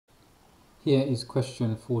Here is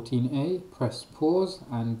question 14a. Press pause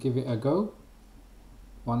and give it a go.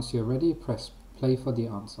 Once you're ready, press play for the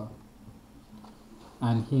answer.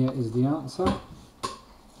 And here is the answer.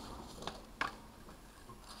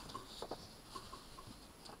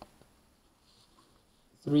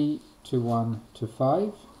 Three to 1 to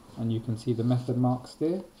 5, and you can see the method marks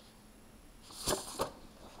there.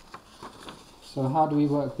 So how do we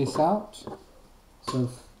work this out? So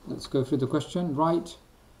let's go through the question. Write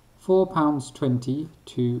 £4.20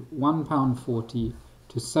 to £1.40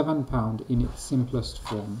 to £7 in its simplest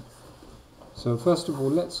form. So first of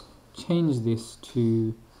all, let's change this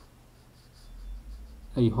to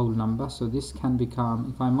a whole number. So this can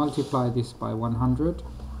become, if I multiply this by 100,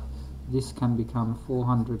 this can become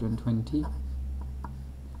 420.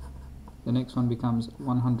 The next one becomes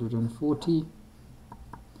 140,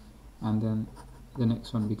 and then the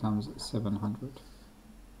next one becomes 700.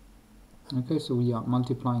 Okay, so we are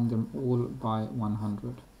multiplying them all by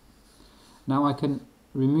 100. Now I can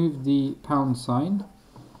remove the pound sign,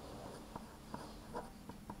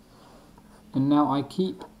 and now I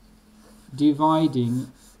keep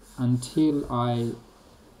dividing until I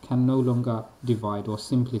can no longer divide or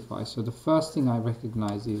simplify. So the first thing I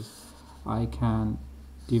recognize is I can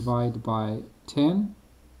divide by 10.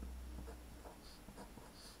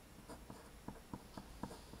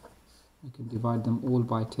 I can divide them all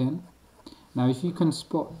by 10. Now if you can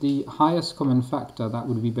spot the highest common factor, that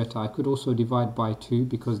would be better. I could also divide by 2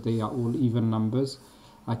 because they are all even numbers.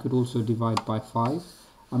 I could also divide by 5.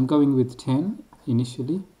 I'm going with 10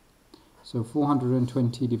 initially. So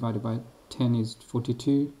 420 divided by 10 is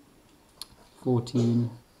 42, 14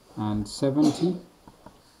 and 70.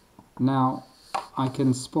 Now I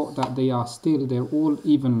can spot that they're all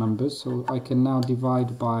even numbers, so I can now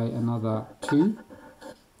divide by another 2.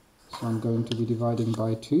 So I'm going to be dividing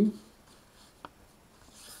by 2.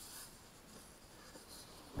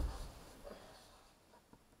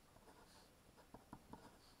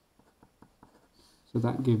 So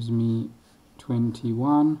that gives me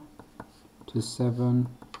 21 to 7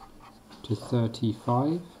 to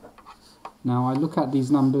 35. Now I look at these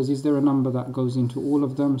numbers. Is there a number that goes into all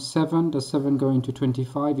of them? 7. Does 7 go into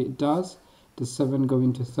 25? It does. Does 7 go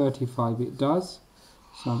into 35? It does.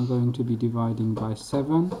 So I'm going to be dividing by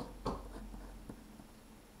 7.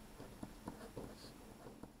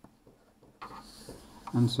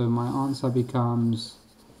 And so my answer becomes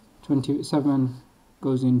 27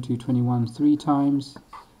 goes into 21 3 times,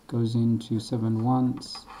 goes into 7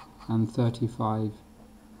 once, and 35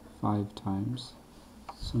 5 times.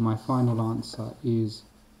 So my final answer is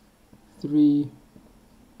 3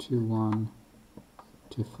 to 1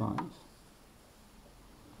 to 5.